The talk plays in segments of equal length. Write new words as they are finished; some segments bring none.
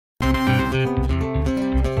BBC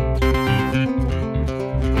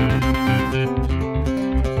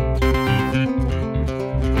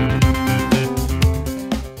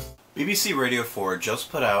Radio 4 just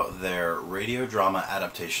put out their radio drama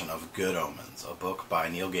adaptation of Good Omens, a book by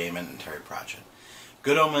Neil Gaiman and Terry Pratchett.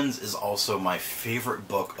 Good Omens is also my favorite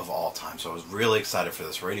book of all time, so I was really excited for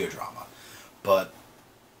this radio drama. But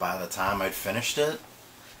by the time I'd finished it,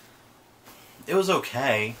 it was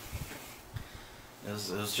okay. It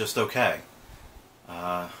was just okay.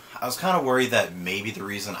 I was kind of worried that maybe the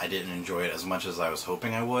reason I didn't enjoy it as much as I was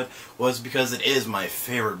hoping I would was because it is my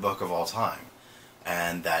favorite book of all time,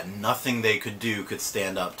 and that nothing they could do could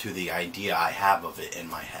stand up to the idea I have of it in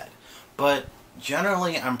my head. But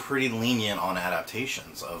generally, I'm pretty lenient on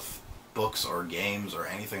adaptations of books or games or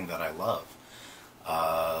anything that I love.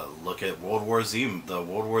 Look at World War Z, the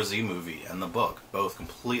World War Z movie and the book. Both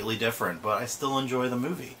completely different, but I still enjoy the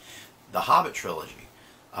movie. The Hobbit trilogy.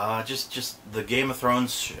 Just the Game of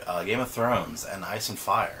Thrones and Ice and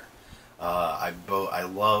Fire. I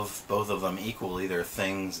love both of them equally. There are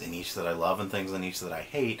things in each that I love and things in each that I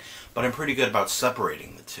hate, but I'm pretty good about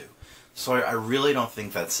separating the two. So I really don't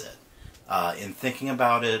think that's it. In thinking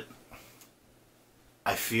about it,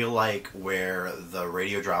 I feel like where the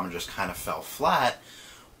radio drama just kind of fell flat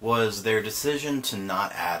was their decision to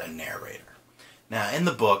not add a narrator. Now, in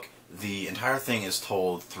the book, the entire thing is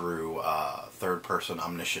told through a third-person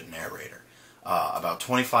omniscient narrator. About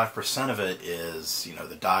 25% of it is,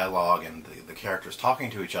 the dialogue and the characters talking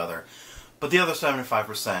to each other, but the other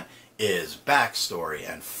 75% is backstory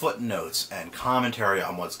and footnotes and commentary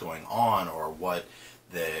on what's going on, or what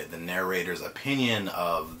the narrator's opinion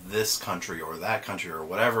of this country or that country or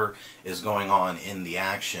whatever is going on in the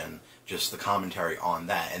action, just the commentary on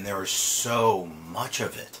that. And there is so much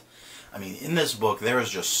of it. I mean, in this book, there is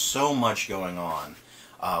just so much going on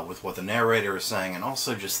with what the narrator is saying, and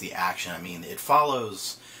also just the action. I mean, it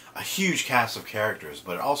follows a huge cast of characters,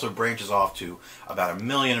 but it also branches off to about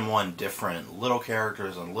 1,000,001 different little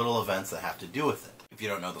characters and little events that have to do with it. If you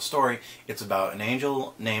don't know the story, it's about an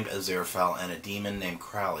angel named Aziraphale and a demon named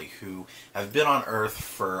Crowley, who have been on Earth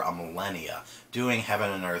for a millennia, doing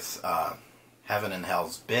heaven and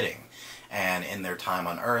hell's bidding. And in their time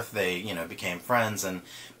on Earth, they, became friends and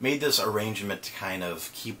made this arrangement to kind of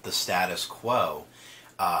keep the status quo.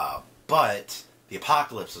 But the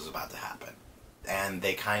apocalypse is about to happen, and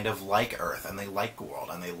they kind of like Earth, and they like the world,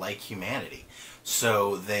 and they like humanity.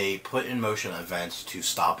 So they put in motion events to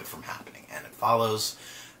stop it from happening, and it follows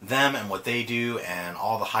them and what they do, and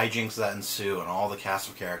all the hijinks that ensue, and all the cast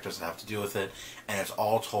of characters that have to do with it, and it's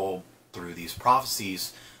all told through these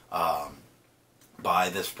prophecies by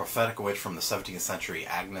this prophetic witch from the 17th century,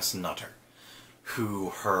 Agnes Nutter,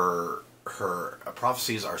 who her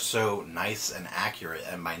prophecies are so nice and accurate,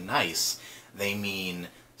 and by nice, they mean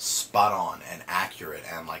spot on and accurate,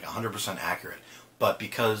 and like 100% accurate. But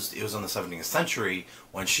because it was in the 17th century,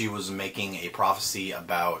 when she was making a prophecy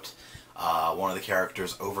about one of the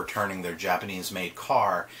characters overturning their Japanese-made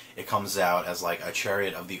car, it comes out as like a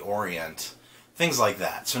chariot of the Orient, things like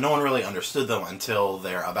that. So no one really understood them until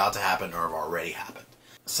they're about to happen or have already happened.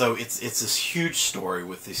 So it's this huge story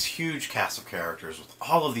with this huge cast of characters, with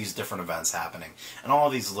all of these different events happening, and all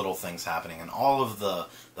of these little things happening, and all of the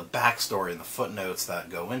backstory and the footnotes that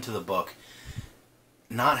go into the book.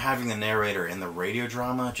 Not having the narrator in the radio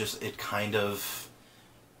drama, it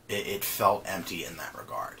felt empty in that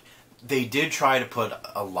regard. They did try to put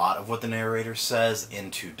a lot of what the narrator says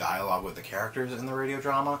into dialogue with the characters in the radio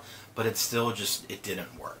drama, but it still it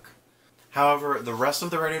didn't work. However, the rest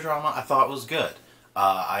of the radio drama I thought was good.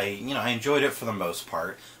 I enjoyed it for the most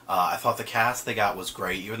part. I thought the cast they got was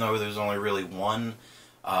great, even though there was only really one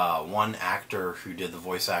actor who did the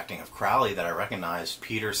voice acting of Crowley that I recognized,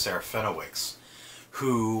 Peter Serafinowicz,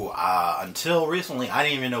 who, until recently, I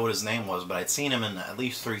didn't even know what his name was, but I'd seen him in at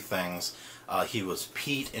least 3 things. He was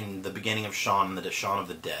Pete in the beginning of Shaun of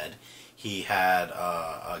the Dead. He had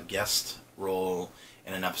a guest role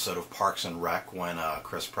in an episode of Parks and Rec when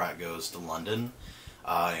Chris Pratt goes to London.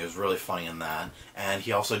 He was really funny in that. And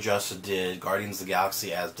he also just did Guardians of the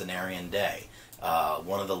Galaxy as Denarian Day,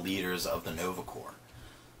 one of the leaders of the Nova Corps.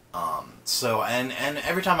 And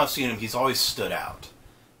every time I've seen him, he's always stood out.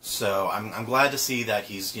 So I'm glad to see that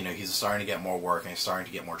he's starting to get more work, and he's starting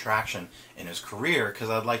to get more traction in his career, because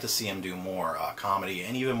I'd like to see him do more comedy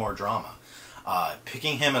and even more drama.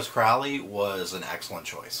 Picking him as Crowley was an excellent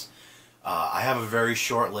choice. I have a very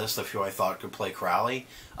short list of who I thought could play Crowley,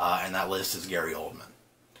 and that list is Gary Oldman.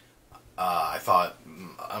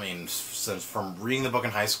 Since from reading the book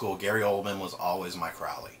in high school, Gary Oldman was always my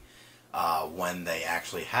Crowley. When they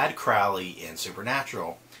actually had Crowley in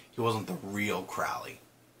Supernatural, he wasn't the real Crowley.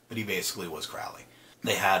 but he basically was Crowley.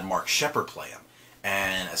 They had Mark Sheppard play him,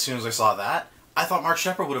 and as soon as I saw that, I thought Mark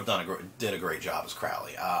Sheppard would have did a great job as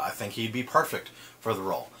Crowley. I think he'd be perfect for the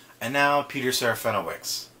role. And now Peter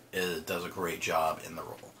Serafinowicz does a great job in the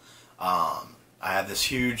role. I have this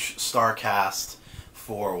huge star cast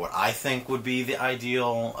for what I think would be the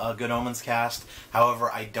ideal Good Omens cast.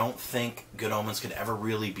 However, I don't think Good Omens could ever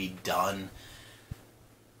really be done.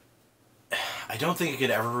 I don't think it could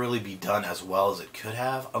ever really be done as well as it could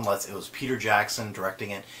have unless it was Peter Jackson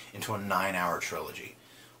directing it into a 9-hour trilogy,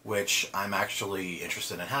 which I'm actually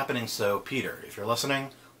interested in happening. So, Peter, if you're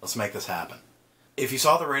listening, let's make this happen. If you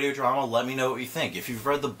saw the radio drama, let me know what you think. If you've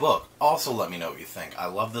read the book, also let me know what you think. I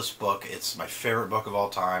love this book. It's my favorite book of all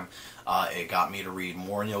time. It got me to read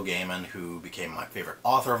more Neil Gaiman, who became my favorite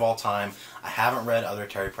author of all time. I haven't read other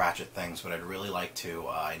Terry Pratchett things, but I'd really like to.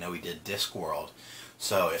 I know he did Discworld.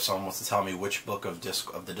 So if someone wants to tell me which book of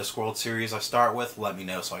the Discworld series I start with, let me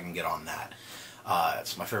know so I can get on that.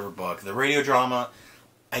 It's my favorite book. The radio drama,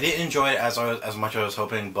 I didn't enjoy it as much as I was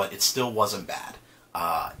hoping, but it still wasn't bad.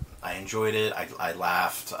 I enjoyed it. I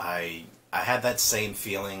laughed. I had that same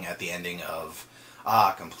feeling at the ending of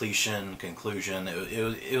completion, conclusion.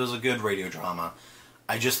 It was a good radio drama.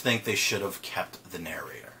 I just think they should have kept the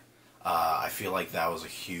narrator. I feel like that was a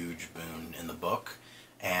huge boon in the book,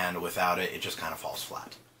 and without it, it just kind of falls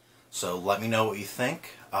flat. So let me know what you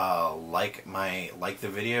think. Like the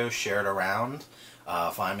video, share it around.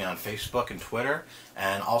 Find me on Facebook and Twitter,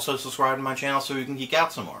 and also subscribe to my channel so we can geek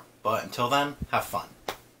out some more. But until then, have fun.